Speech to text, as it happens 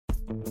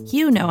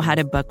You know how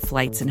to book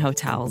flights and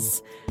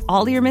hotels.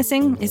 All you're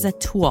missing is a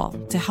tool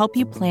to help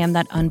you plan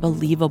that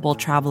unbelievable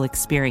travel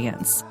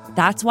experience.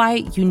 That's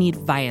why you need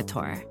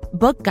Viator.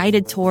 Book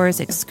guided tours,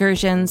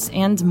 excursions,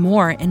 and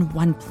more in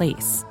one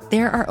place.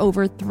 There are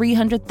over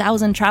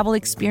 300,000 travel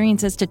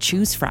experiences to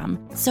choose from,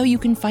 so you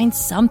can find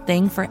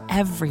something for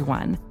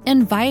everyone.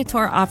 And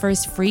Viator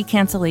offers free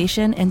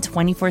cancellation and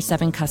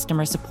 24/7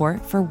 customer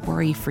support for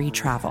worry-free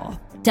travel.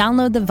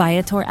 Download the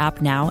Viator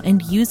app now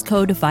and use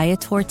code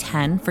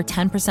Viator10 for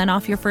 10%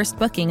 off your first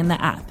booking in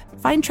the app.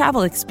 Find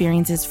travel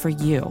experiences for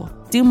you.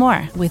 Do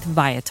more with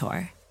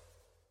Viator.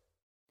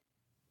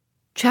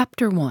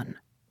 Chapter 1.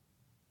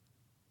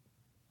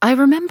 I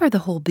remember the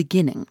whole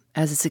beginning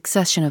as a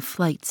succession of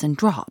flights and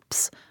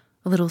drops,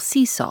 a little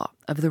seesaw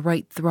of the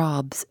right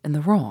throbs and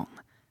the wrong.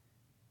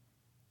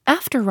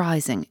 After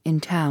rising in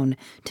town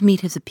to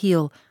meet his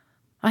appeal,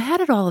 I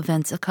had at all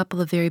events a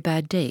couple of very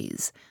bad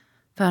days,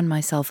 found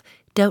myself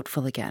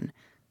doubtful again,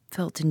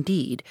 felt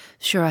indeed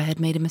sure I had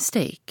made a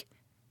mistake.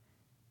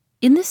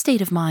 In this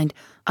state of mind,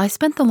 I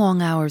spent the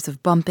long hours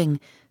of bumping,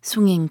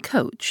 swinging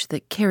coach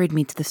that carried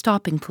me to the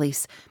stopping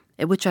place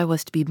at which I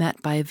was to be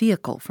met by a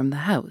vehicle from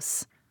the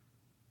house.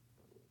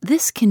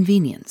 This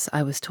convenience,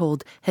 I was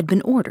told, had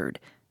been ordered,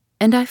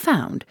 and I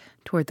found,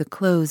 toward the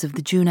close of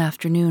the June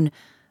afternoon,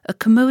 a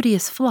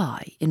commodious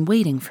fly in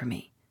waiting for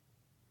me.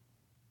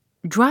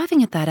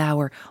 Driving at that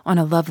hour on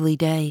a lovely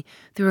day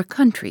through a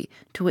country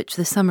to which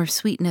the summer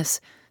sweetness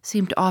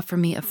seemed to offer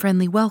me a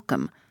friendly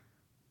welcome,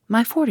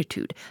 my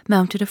fortitude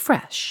mounted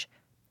afresh,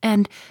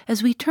 and,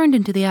 as we turned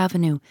into the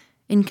avenue,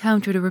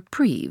 encountered a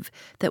reprieve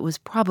that was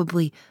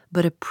probably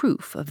but a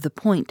proof of the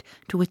point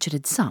to which it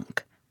had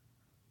sunk.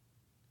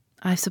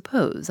 I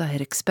suppose I had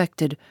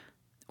expected,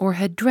 or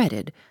had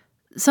dreaded,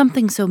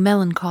 something so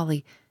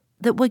melancholy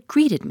that what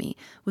greeted me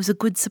was a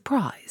good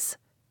surprise.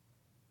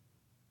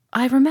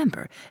 I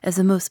remember as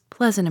a most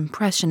pleasant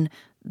impression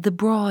the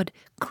broad,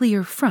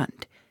 clear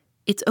front,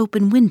 its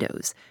open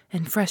windows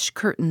and fresh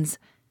curtains,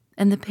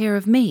 and the pair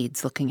of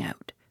maids looking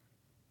out.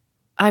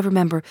 I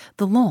remember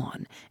the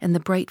lawn and the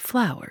bright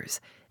flowers,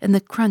 and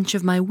the crunch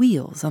of my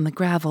wheels on the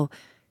gravel,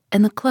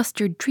 and the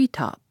clustered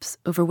treetops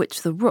over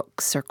which the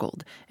rooks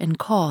circled and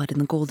cawed in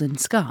the golden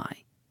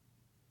sky.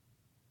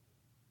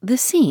 The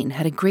scene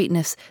had a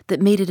greatness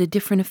that made it a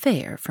different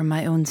affair from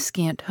my own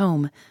scant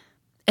home,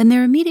 and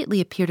there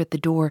immediately appeared at the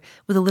door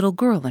with a little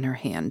girl in her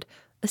hand,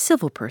 a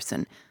civil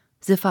person,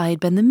 as if I had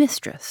been the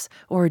mistress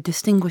or a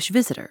distinguished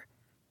visitor.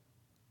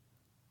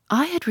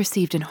 I had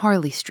received in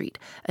Harley Street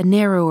a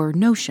narrower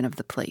notion of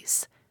the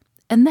place,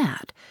 and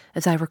that,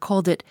 as I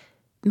recalled it,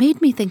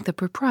 made me think the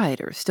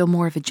proprietor still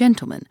more of a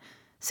gentleman,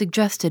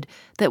 suggested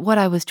that what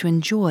I was to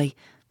enjoy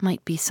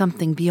might be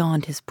something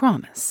beyond his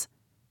promise.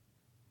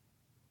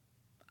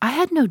 I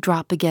had no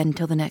drop again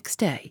till the next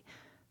day,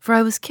 for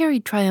I was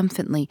carried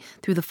triumphantly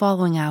through the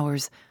following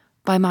hours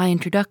by my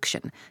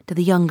introduction to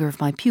the younger of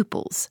my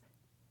pupils.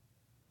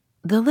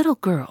 The little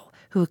girl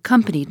who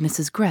accompanied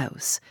Mrs.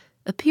 Grouse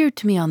appeared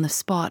to me on the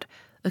spot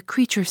a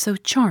creature so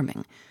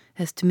charming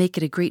as to make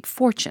it a great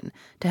fortune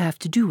to have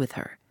to do with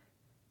her.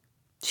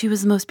 She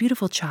was the most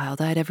beautiful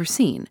child I had ever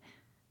seen,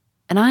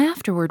 and I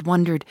afterward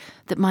wondered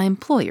that my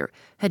employer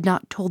had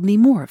not told me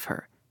more of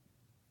her.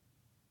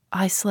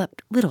 I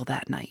slept little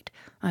that night.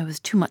 I was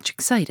too much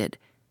excited,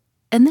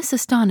 and this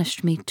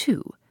astonished me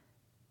too.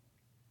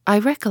 I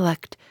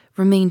recollect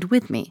remained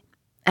with me,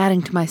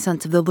 adding to my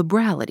sense of the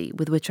liberality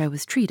with which I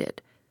was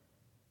treated.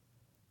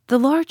 The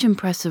large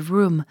impressive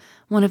room,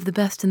 one of the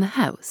best in the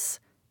house,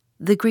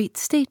 the great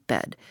state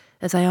bed,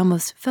 as I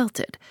almost felt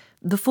it,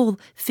 the full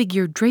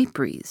figured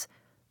draperies,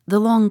 the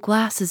long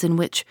glasses in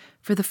which,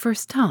 for the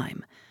first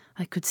time,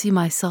 I could see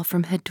myself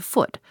from head to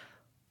foot,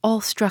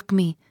 all struck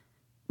me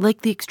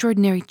like the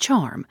extraordinary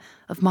charm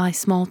of my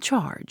small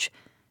charge,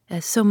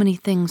 as so many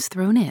things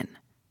thrown in.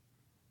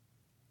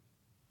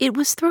 It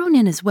was thrown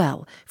in as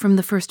well, from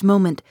the first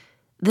moment,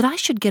 that I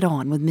should get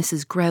on with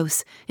Mrs.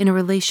 Grouse in a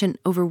relation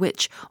over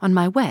which, on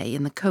my way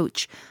in the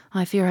coach,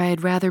 I fear I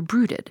had rather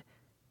brooded.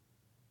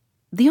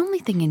 The only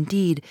thing,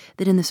 indeed,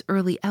 that in this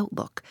early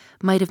outlook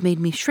might have made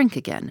me shrink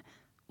again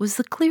was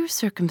the clear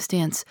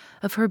circumstance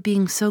of her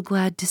being so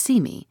glad to see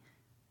me.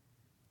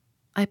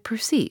 I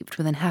perceived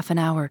within half an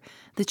hour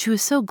that she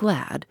was so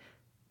glad,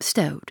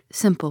 stout,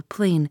 simple,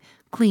 plain,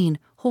 clean,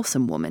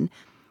 wholesome woman,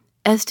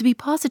 as to be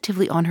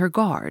positively on her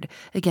guard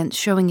against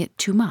showing it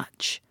too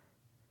much.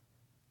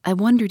 I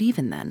wondered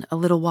even then a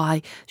little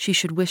why she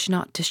should wish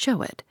not to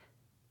show it,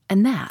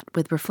 and that,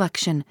 with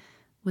reflection,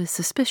 with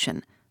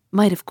suspicion,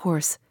 might, of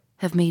course,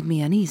 have made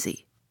me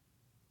uneasy.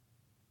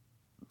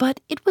 But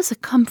it was a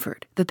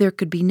comfort that there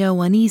could be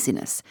no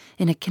uneasiness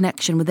in a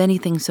connection with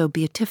anything so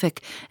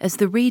beatific as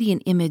the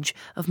radiant image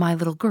of my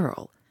little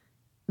girl,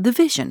 the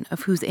vision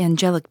of whose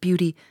angelic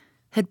beauty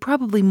had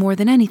probably more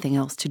than anything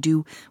else to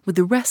do with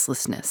the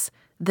restlessness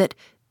that,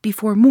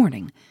 before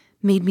morning,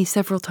 made me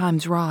several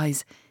times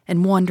rise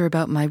and wander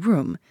about my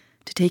room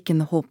to take in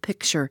the whole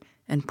picture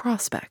and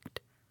prospect.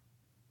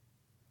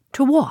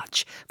 To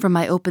watch, from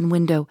my open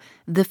window,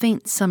 the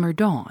faint summer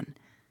dawn,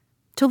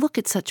 to look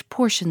at such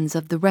portions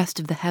of the rest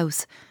of the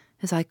house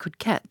as I could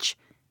catch,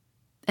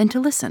 and to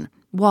listen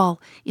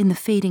while, in the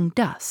fading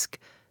dusk,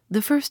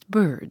 the first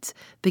birds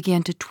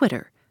began to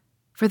twitter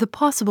for the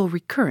possible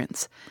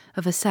recurrence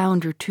of a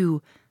sound or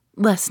two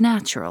less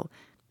natural,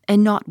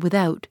 and not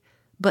without,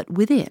 but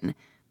within,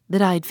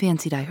 that I had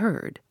fancied I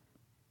heard.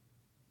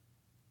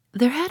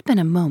 There had been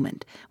a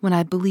moment when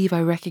I believe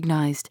I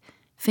recognized,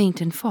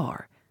 faint and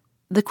far,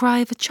 the cry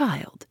of a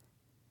child.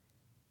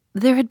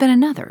 There had been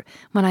another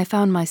when I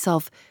found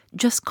myself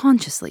just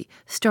consciously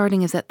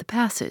starting as at the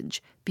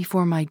passage,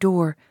 before my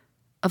door,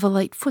 of a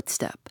light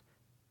footstep.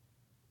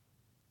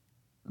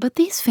 But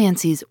these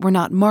fancies were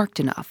not marked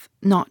enough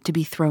not to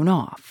be thrown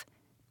off,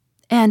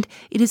 and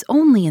it is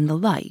only in the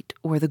light,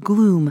 or the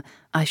gloom,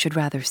 I should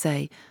rather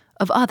say,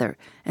 of other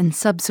and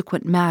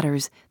subsequent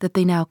matters that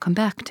they now come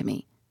back to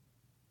me.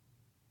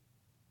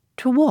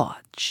 To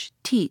watch,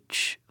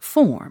 teach,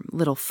 form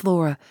little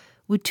Flora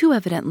would too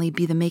evidently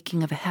be the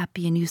making of a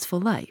happy and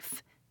useful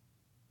life.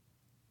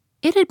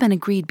 It had been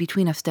agreed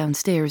between us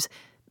downstairs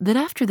that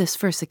after this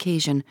first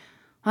occasion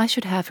I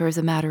should have her as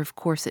a matter of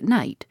course at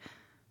night,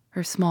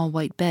 her small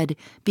white bed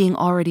being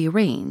already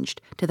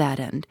arranged, to that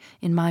end,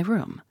 in my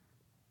room.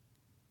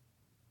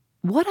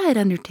 What I had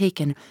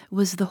undertaken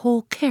was the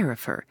whole care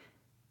of her,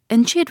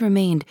 and she had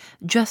remained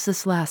just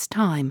this last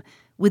time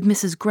with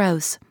Mrs.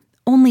 Grouse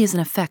only as an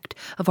effect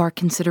of our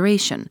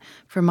consideration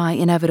for my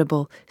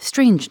inevitable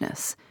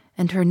strangeness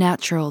and her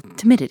natural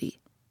timidity.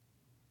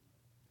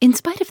 In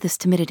spite of this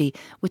timidity,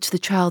 which the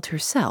child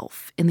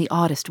herself, in the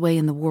oddest way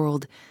in the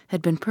world,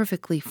 had been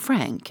perfectly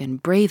frank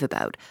and brave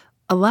about,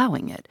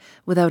 allowing it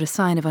without a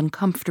sign of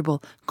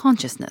uncomfortable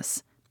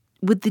consciousness,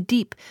 with the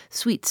deep,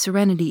 sweet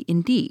serenity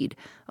indeed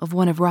of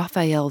one of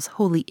Raphael's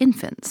holy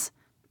infants,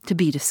 to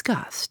be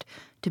discussed,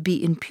 to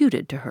be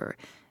imputed to her,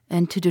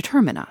 and to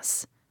determine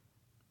us,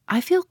 I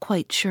feel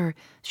quite sure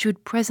she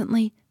would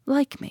presently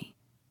like me.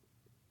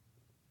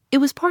 It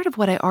was part of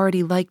what I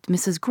already liked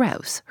Mrs.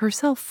 Grouse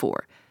herself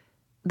for,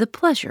 the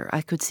pleasure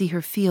I could see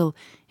her feel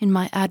in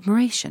my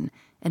admiration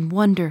and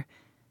wonder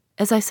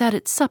as I sat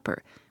at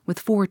supper with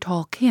 4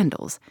 tall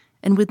candles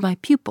and with my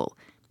pupil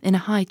in a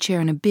high chair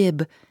and a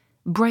bib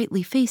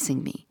brightly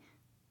facing me,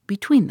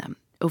 between them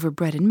over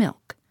bread and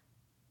milk.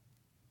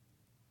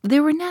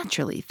 There were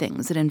naturally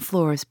things that in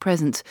Flora's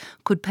presence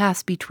could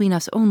pass between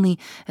us only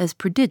as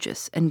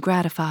prodigious and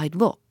gratified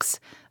looks,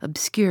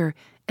 obscure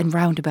and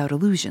roundabout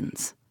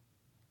allusions.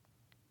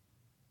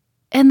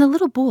 And the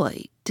little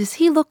boy, does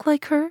he look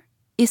like her?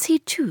 Is he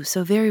too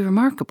so very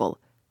remarkable?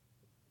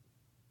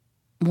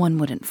 One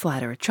wouldn't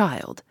flatter a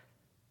child.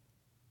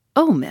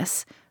 Oh,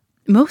 miss,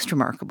 most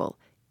remarkable,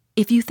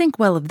 if you think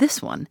well of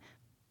this one.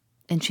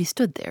 And she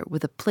stood there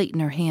with a plate in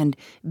her hand,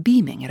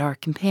 beaming at our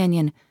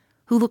companion,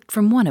 who looked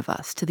from one of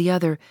us to the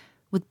other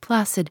with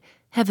placid,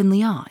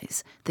 heavenly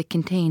eyes that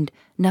contained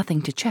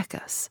nothing to check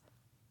us.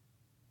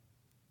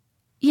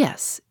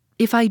 Yes,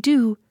 if I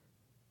do,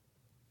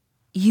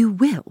 you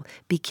will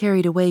be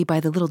carried away by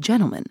the little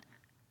gentleman.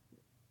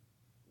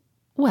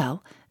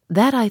 Well,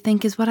 that I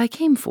think is what I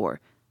came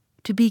for,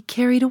 to be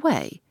carried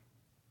away.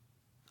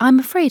 I'm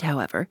afraid,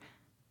 however,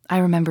 I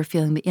remember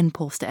feeling the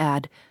impulse to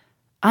add,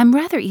 I'm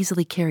rather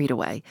easily carried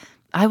away.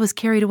 I was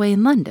carried away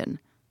in London.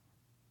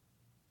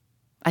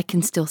 I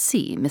can still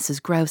see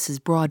Mrs. Grouse's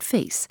broad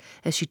face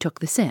as she took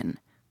this in.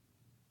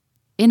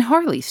 In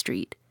Harley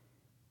Street.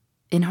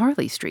 In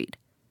Harley Street.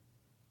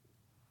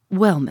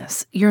 Well,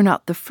 miss, you're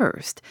not the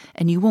first,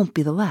 and you won't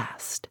be the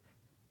last.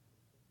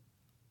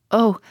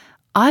 Oh,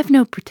 I've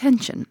no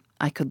pretension,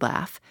 I could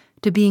laugh,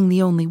 to being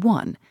the only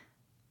one.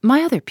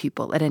 My other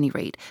pupil, at any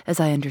rate, as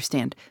I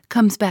understand,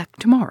 comes back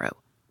tomorrow.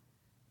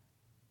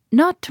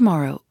 Not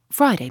tomorrow,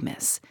 Friday,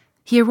 miss.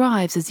 He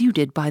arrives as you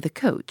did by the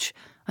coach,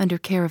 under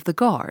care of the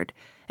guard,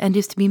 and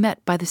is to be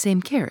met by the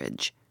same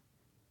carriage.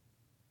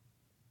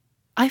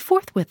 I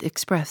forthwith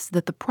expressed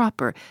that the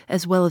proper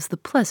as well as the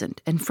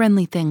pleasant and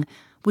friendly thing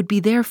would be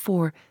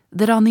therefore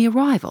that on the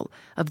arrival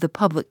of the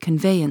public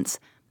conveyance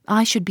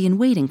I should be in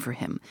waiting for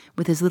him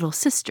with his little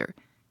sister,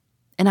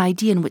 an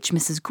idea in which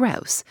Mrs.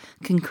 Grouse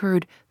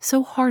concurred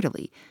so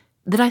heartily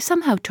that I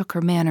somehow took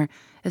her manner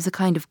as a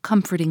kind of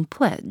comforting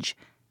pledge,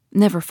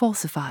 never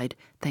falsified,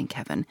 thank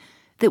heaven,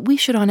 that we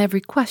should on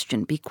every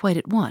question be quite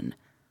at one.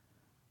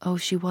 Oh,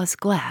 she was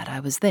glad I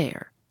was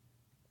there.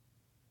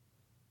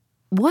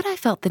 What I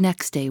felt the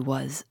next day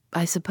was,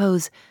 I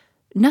suppose,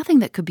 nothing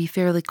that could be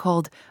fairly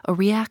called a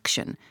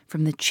reaction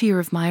from the cheer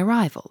of my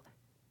arrival.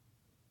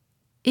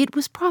 It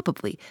was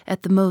probably,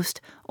 at the most,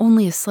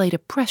 only a slight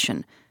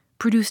oppression,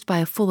 produced by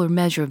a fuller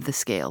measure of the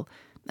scale,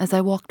 as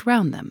I walked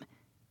round them,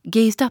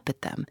 gazed up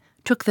at them,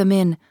 took them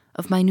in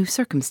of my new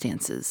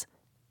circumstances.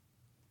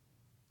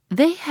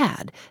 They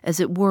had, as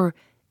it were,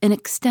 an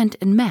extent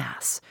and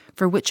mass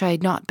for which I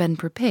had not been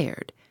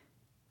prepared,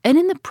 and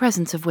in the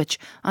presence of which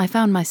I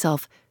found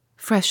myself,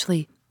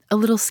 freshly, a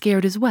little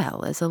scared as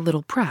well as a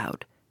little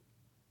proud.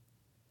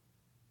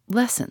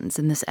 Lessons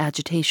in this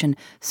agitation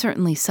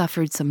certainly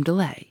suffered some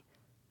delay.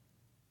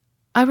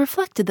 I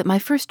reflected that my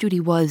first duty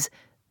was,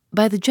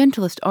 by the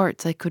gentlest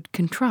arts I could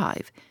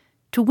contrive,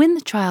 to win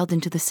the child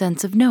into the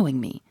sense of knowing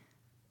me.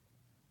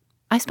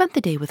 I spent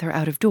the day with her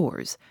out of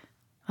doors.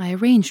 I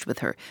arranged with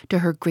her, to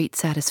her great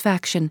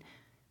satisfaction,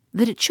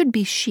 that it should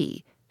be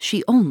she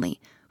only,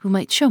 who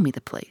might show me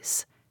the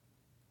place.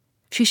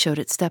 She showed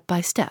it step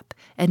by step,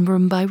 and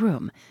room by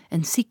room,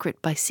 and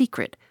secret by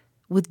secret,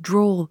 with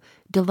droll,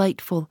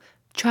 delightful,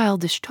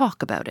 childish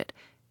talk about it,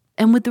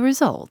 and with the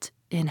result,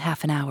 in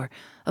half an hour,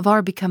 of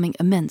our becoming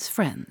immense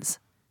friends.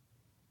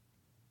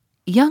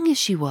 Young as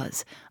she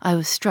was, I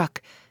was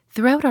struck,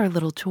 throughout our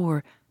little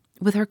tour,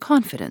 with her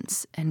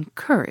confidence and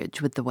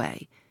courage with the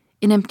way,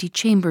 in empty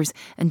chambers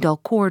and dull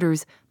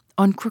corridors,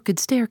 on crooked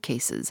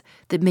staircases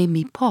that made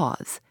me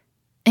pause,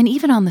 and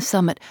even on the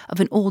summit of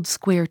an old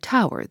square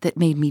tower that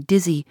made me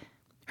dizzy,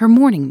 her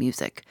morning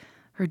music,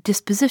 her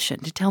disposition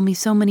to tell me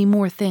so many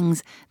more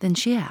things than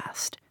she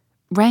asked,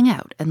 rang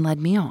out and led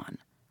me on.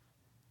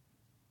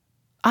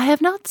 I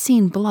have not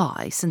seen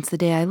Bly since the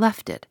day I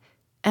left it,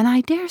 and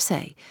I dare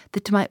say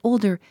that to my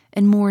older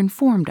and more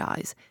informed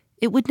eyes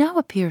it would now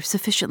appear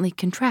sufficiently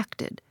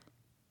contracted.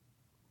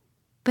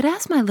 But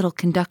as my little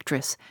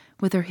conductress,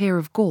 with her hair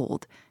of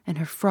gold and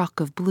her frock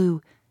of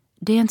blue,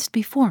 danced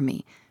before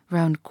me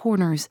round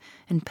corners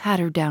and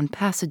pattered down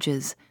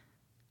passages,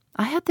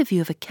 I had the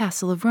view of a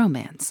castle of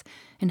romance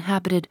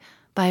inhabited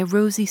by a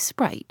rosy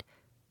sprite,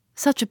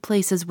 such a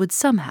place as would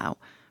somehow,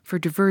 for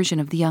diversion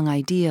of the young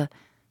idea,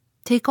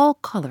 take all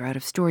color out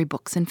of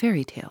storybooks and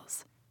fairy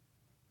tales.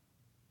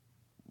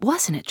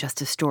 Wasn't it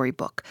just a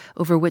storybook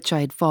over which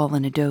I had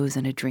fallen a doze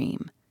and a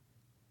dream?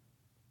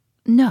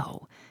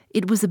 No,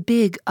 it was a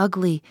big,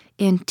 ugly,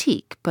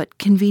 antique but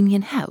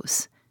convenient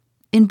house,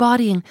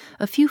 embodying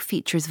a few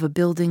features of a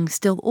building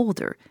still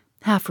older,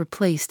 half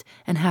replaced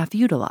and half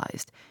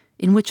utilized,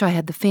 in which I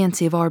had the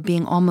fancy of our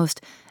being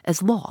almost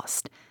as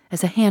lost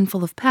as a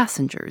handful of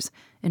passengers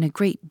in a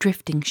great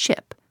drifting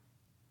ship.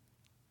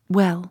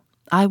 Well,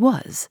 I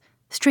was,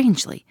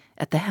 strangely,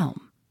 at the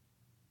helm.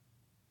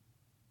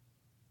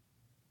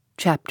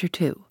 Chapter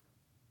 2.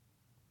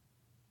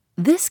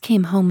 This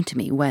came home to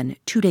me when,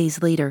 2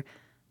 days later,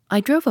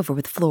 I drove over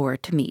with Flora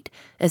to meet,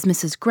 as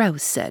Mrs.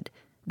 Grouse said,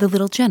 the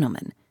little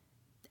gentleman,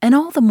 and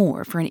all the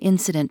more for an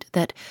incident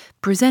that,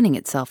 presenting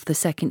itself the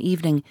second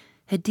evening,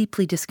 had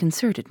deeply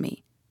disconcerted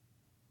me.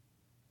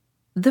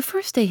 The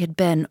first day had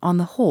been, on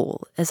the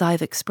whole, as I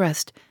have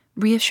expressed,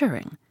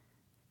 reassuring,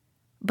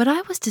 but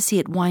I was to see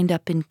it wind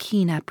up in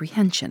keen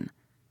apprehension.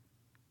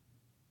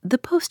 The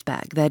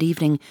post-bag that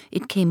evening,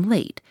 it came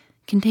late,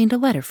 contained a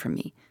letter from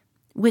me,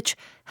 which,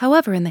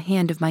 however, in the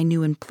hand of my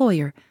new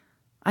employer,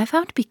 I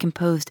found to be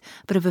composed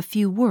but of a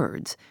few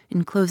words,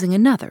 enclosing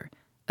another,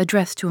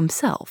 addressed to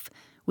himself,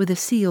 with a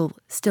seal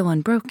still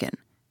unbroken.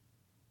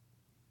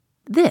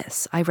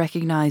 This, I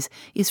recognize,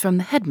 is from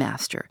the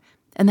headmaster,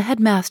 and the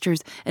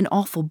headmaster's an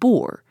awful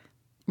bore.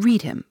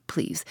 Read him,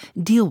 please,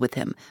 deal with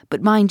him,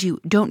 but mind you,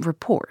 don't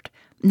report.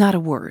 Not a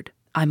word.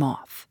 I'm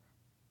off.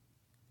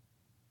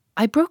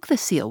 I broke the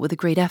seal with a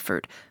great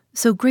effort,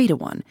 so great a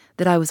one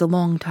that I was a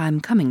long time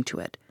coming to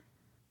it,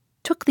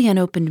 took the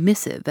unopened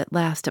missive at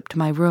last up to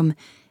my room,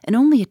 and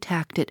only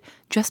attacked it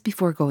just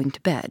before going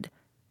to bed.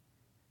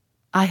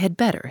 I had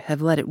better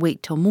have let it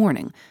wait till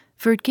morning,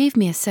 for it gave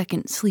me a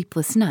second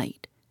sleepless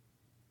night.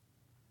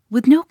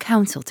 With no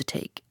counsel to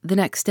take, the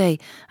next day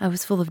I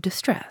was full of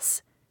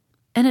distress,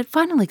 and it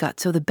finally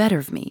got so the better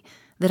of me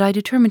that I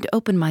determined to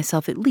open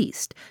myself at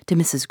least to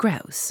Mrs.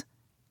 Grouse.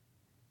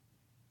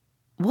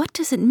 What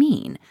does it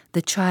mean,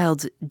 the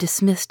child's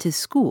dismissed his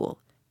school?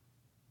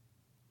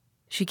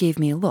 She gave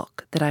me a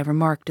look that I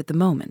remarked at the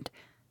moment,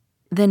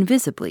 then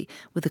visibly,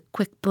 with a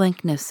quick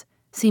blankness,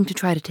 seemed to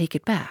try to take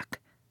it back.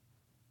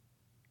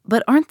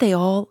 But aren't they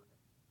all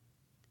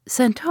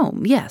sent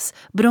home? Yes,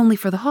 but only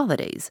for the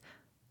holidays.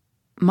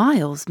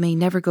 Miles may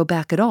never go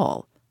back at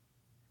all.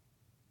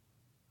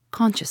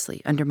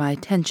 Consciously, under my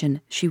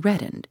attention, she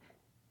reddened.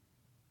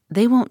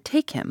 They won't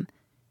take him.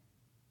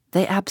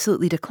 They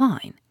absolutely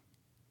decline.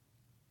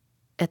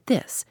 At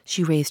this,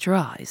 she raised her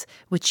eyes,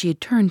 which she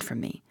had turned from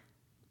me.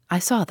 I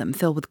saw them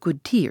fill with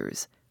good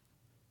tears.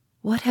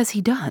 What has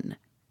he done?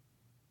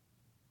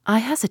 I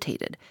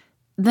hesitated.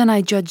 Then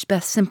I judged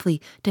best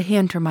simply to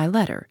hand her my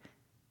letter,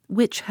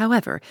 which,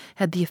 however,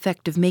 had the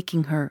effect of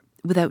making her,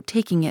 without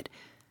taking it,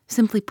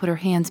 simply put her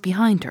hands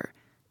behind her.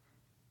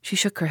 She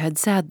shook her head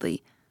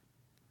sadly.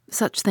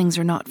 Such things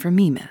are not for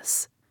me,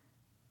 miss.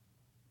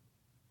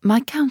 My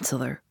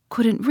counselor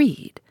couldn't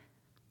read.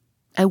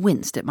 I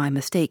winced at my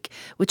mistake,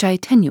 which I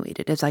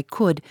attenuated as I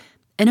could,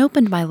 and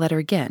opened my letter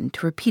again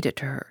to repeat it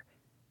to her.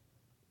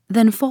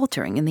 Then,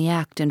 faltering in the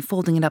act and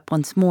folding it up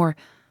once more,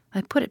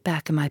 I put it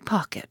back in my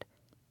pocket.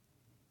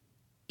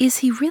 Is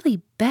he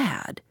really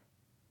bad?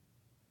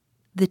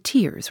 The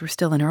tears were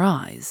still in her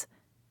eyes.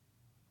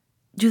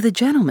 Do the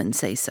gentlemen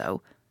say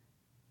so?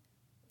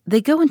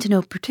 They go into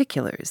no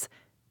particulars.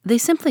 They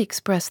simply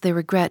express their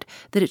regret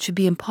that it should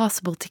be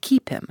impossible to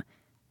keep him.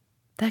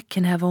 That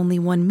can have only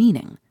one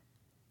meaning.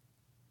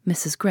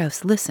 Mrs.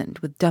 Grouse listened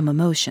with dumb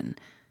emotion.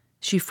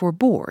 She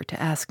forbore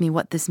to ask me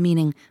what this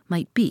meaning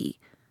might be,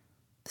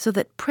 so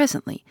that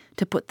presently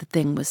to put the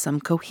thing with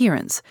some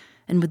coherence,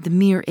 and with the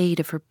mere aid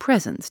of her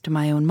presence to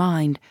my own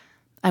mind,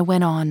 I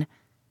went on,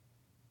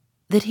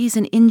 "that he's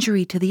an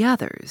injury to the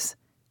others."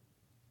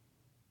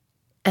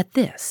 At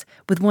this,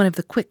 with one of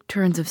the quick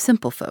turns of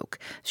simple folk,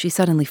 she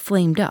suddenly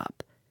flamed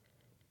up.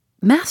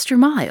 "Master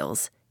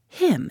Miles,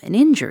 him an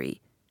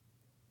injury?"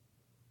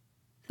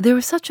 There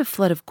was such a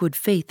flood of good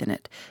faith in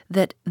it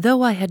that,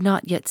 though I had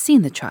not yet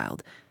seen the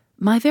child,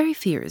 my very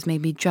fears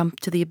made me jump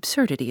to the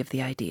absurdity of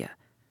the idea.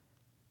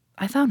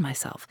 I found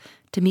myself,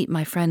 to meet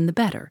my friend the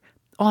better,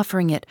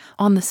 offering it,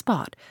 on the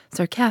spot,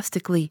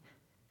 sarcastically,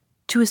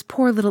 to his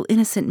poor little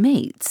innocent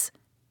mates.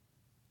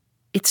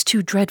 "It's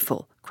too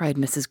dreadful," cried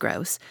Mrs.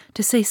 Grouse,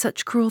 "to say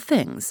such cruel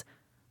things.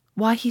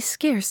 Why, he's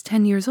scarce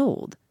 10 years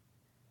old."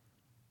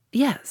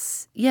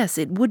 Yes,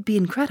 it would be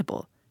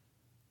incredible."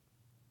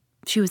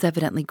 She was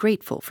evidently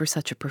grateful for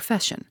such a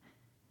profession.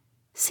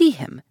 "See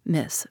him,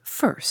 miss,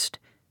 first.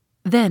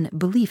 Then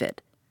believe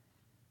it."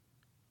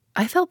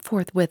 I felt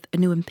forthwith a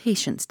new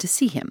impatience to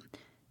see him.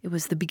 It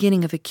was the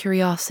beginning of a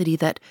curiosity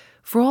that,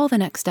 for all the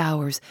next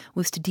hours,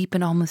 was to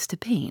deepen almost to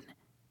pain.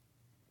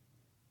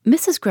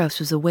 Mrs. Grouse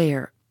was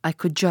aware, I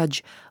could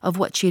judge, of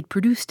what she had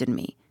produced in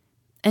me,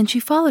 and she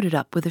followed it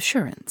up with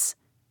assurance.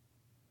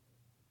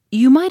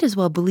 "You might as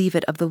well believe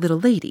it of the little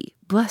lady,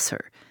 bless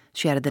her,"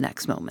 she added the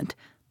next moment.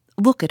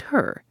 "Look at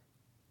her."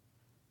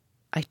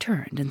 I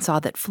turned and saw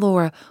that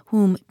Flora,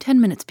 whom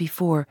 10 minutes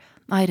before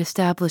I had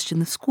established in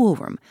the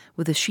schoolroom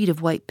with a sheet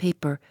of white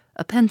paper,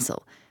 a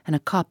pencil, and a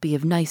copy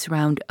of nice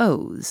round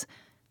O's,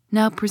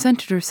 now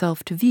presented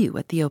herself to view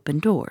at the open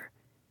door.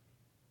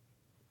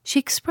 She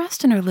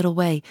expressed in her little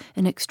way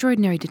an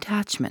extraordinary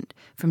detachment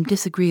from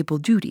disagreeable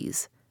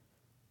duties,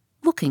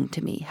 looking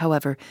to me,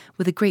 however,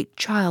 with a great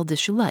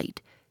childish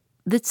light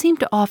that seemed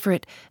to offer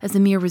it as a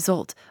mere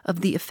result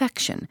of the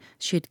affection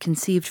she had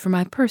conceived for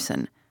my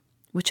person,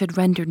 which had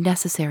rendered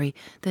necessary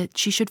that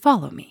she should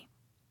follow me.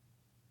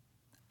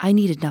 I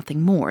needed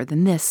nothing more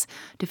than this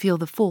to feel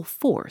the full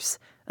force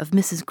of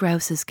Mrs.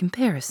 Grouse's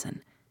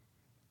comparison,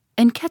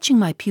 and catching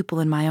my pupil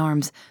in my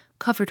arms,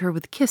 covered her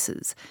with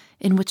kisses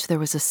in which there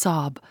was a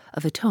sob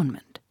of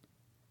atonement.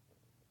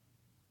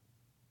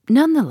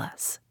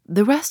 Nonetheless,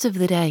 the rest of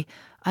the day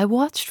I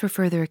watched for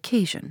further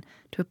occasion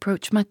to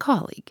approach my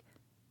colleague,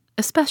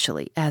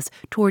 especially as,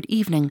 toward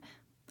evening,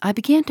 I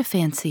began to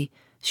fancy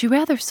she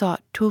rather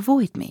sought to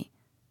avoid me.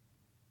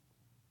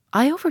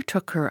 I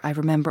overtook her, I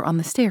remember, on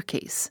the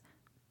staircase.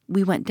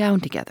 We went down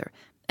together,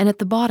 and at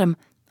the bottom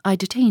I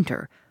detained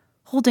her,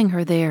 holding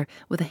her there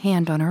with a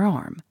hand on her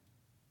arm.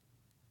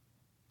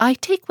 "I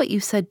take what you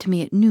said to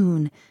me at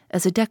noon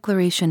as a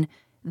declaration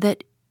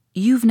that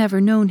you've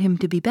never known him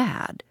to be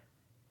bad."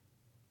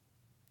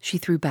 She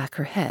threw back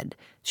her head.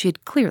 She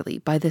had clearly,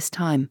 by this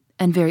time,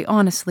 and very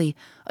honestly,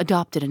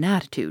 adopted an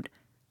attitude.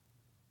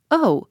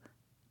 "Oh,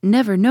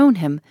 never known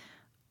him.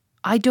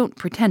 I don't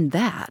pretend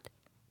that."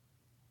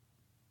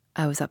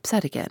 I was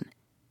upset again.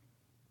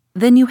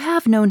 "Then you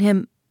have known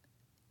him—"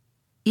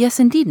 "Yes,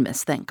 indeed,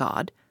 miss, thank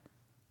God."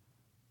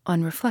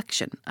 On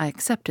reflection, I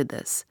accepted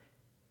this.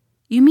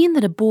 "You mean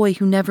that a boy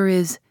who never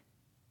is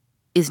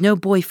no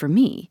boy for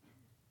me."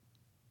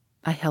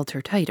 I held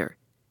her tighter.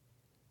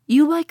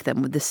 "You like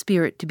them with the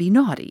spirit to be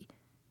naughty."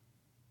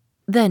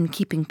 Then,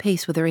 keeping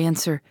pace with her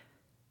answer,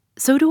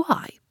 "So do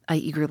I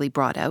eagerly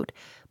brought out,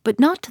 "but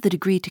not to the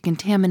degree to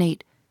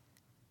contaminate—"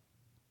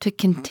 "To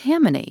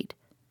contaminate?"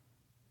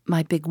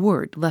 My big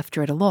word left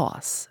her at a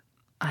loss.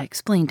 I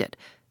explained it.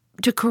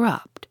 "To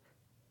corrupt."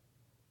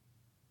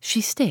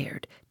 She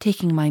stared,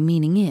 taking my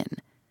meaning in,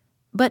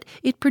 but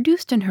it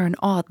produced in her an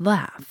odd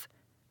laugh.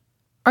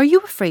 "Are you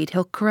afraid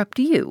he'll corrupt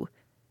you?"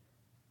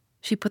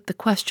 She put the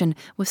question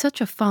with such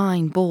a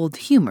fine, bold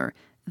humor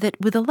that,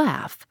 with a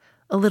laugh,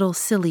 a little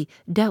silly,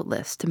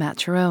 doubtless, to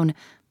match her own,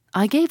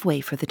 I gave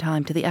way for the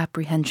time to the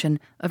apprehension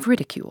of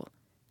ridicule.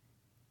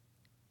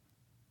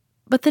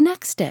 But the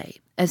next day,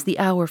 as the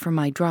hour for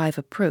my drive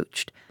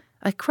approached,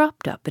 I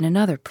cropped up in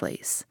another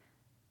place.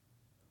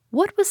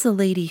 "What was the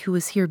lady who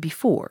was here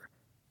before?"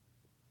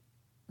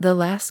 "The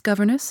last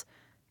governess?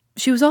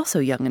 She was also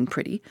young and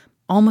pretty,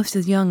 almost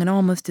as young and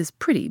almost as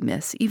pretty,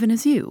 miss, even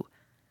as you."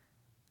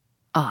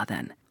 "Ah,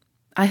 then,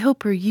 I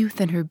hope her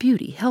youth and her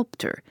beauty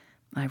helped her,"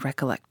 I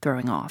recollect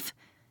throwing off.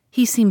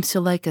 "He seems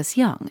to like us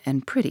young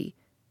and pretty."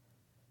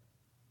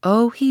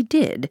 "Oh, he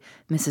did,"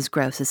 Mrs.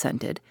 Grouse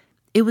assented.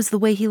 "It was the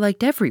way he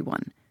liked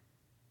everyone."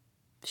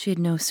 She had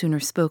no sooner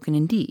spoken,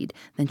 indeed,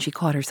 than she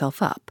caught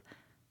herself up.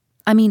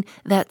 "I mean,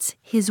 that's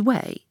his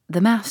way,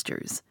 the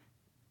master's."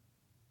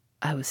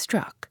 I was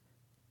struck.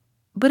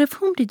 "But of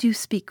whom did you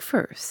speak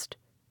first?"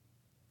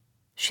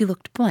 She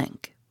looked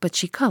blank, but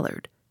she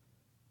colored.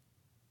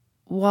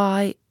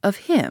 "Why,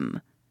 of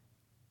him."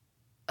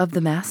 "Of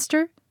the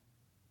master?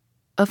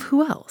 Of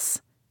who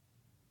else?"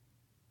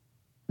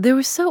 There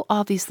was so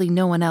obviously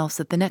no one else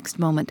that the next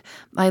moment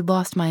I had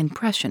lost my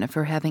impression of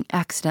her having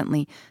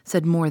accidentally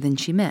said more than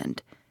she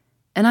meant,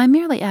 and I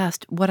merely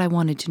asked what I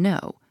wanted to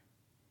know.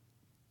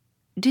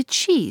 "Did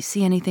she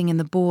see anything in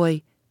the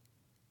boy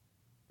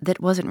that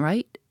wasn't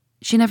right?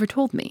 She never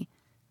told me."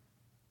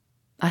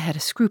 I had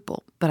a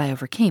scruple, but I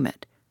overcame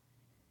it.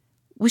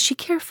 Was she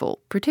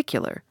careful,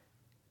 particular?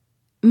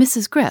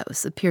 Mrs.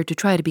 Grouse appeared to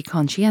try to be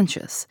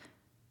conscientious.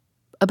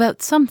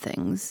 About some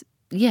things,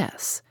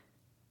 yes.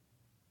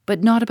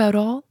 But not about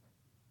all?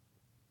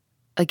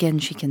 Again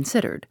she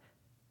considered.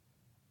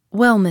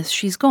 Well, miss,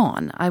 she's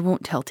gone. I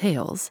won't tell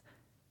tales.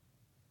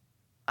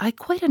 I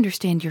quite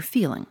understand your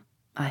feeling,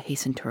 I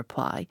hastened to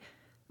reply,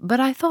 but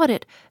I thought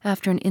it,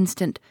 after an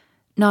instant,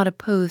 not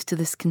opposed to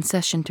this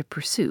concession to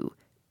pursue.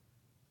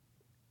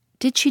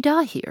 Did she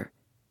die here?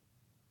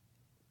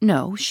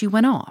 No, she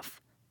went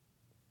off.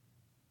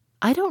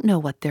 I don't know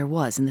what there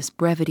was in this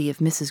brevity of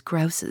Mrs.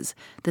 Grouse's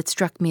that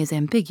struck me as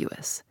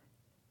ambiguous.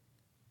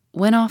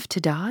 Went off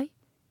to die?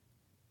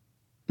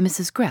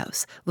 Mrs.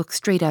 Grouse looked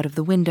straight out of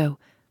the window,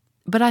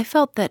 but I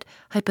felt that,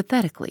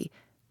 hypothetically,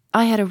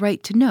 I had a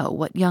right to know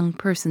what young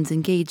persons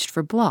engaged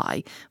for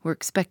Bly were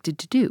expected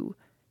to do.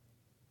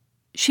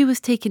 She was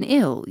taken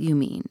ill, you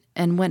mean,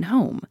 and went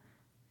home.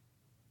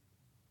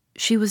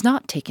 She was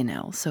not taken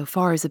ill, so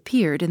far as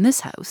appeared, in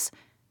this house.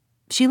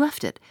 She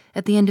left it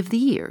at the end of the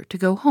year to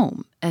go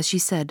home, as she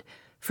said,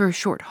 for a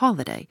short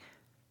holiday,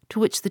 to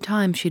which the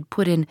time she had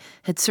put in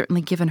had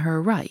certainly given her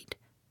a right.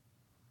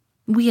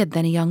 We had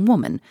then a young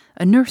woman,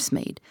 a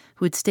nursemaid,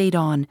 who had stayed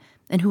on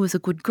and who was a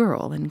good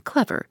girl and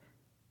clever,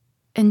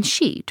 and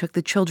she took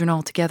the children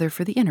all together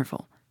for the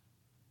interval.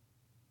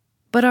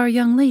 But our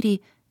young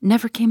lady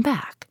never came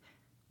back,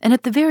 and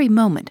at the very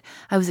moment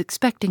I was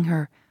expecting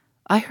her,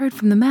 I heard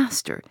from the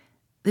master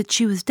that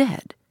she was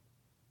dead.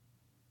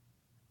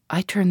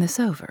 I turned this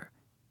over.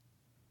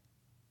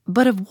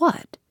 But of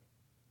what?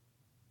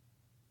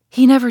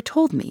 He never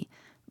told me,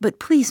 but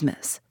please,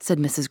 miss, said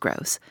Mrs.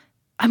 Grouse,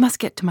 I must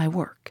get to my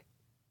work.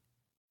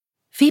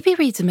 Phoebe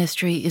Reads a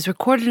Mystery is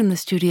recorded in the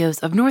studios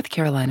of North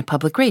Carolina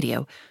Public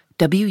Radio,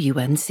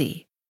 WUNC.